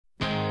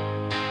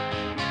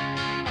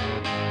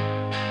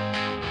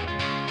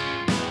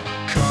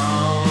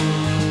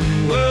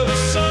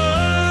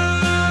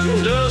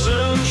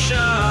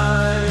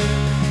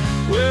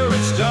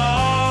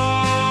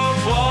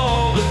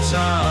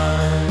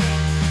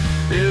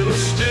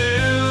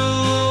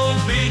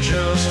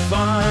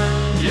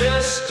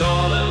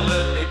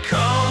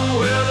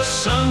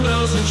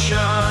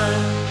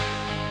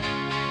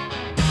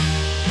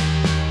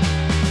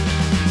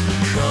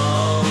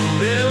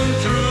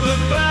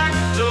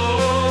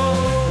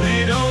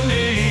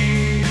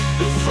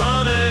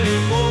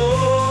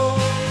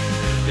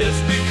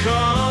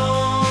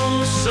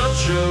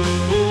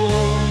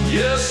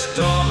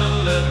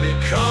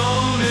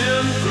come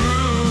in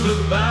through the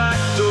back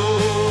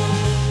door.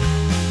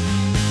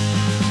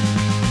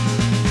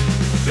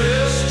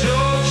 Fist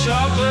your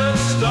chocolate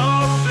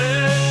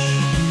starfish,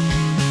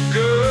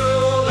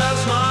 girl,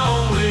 that's my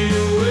only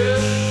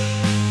wish.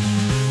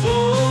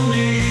 For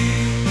me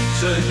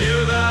to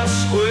hear that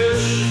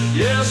squish,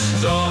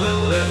 yes,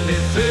 darling, let me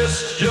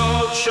fist your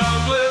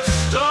chocolate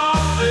starfish.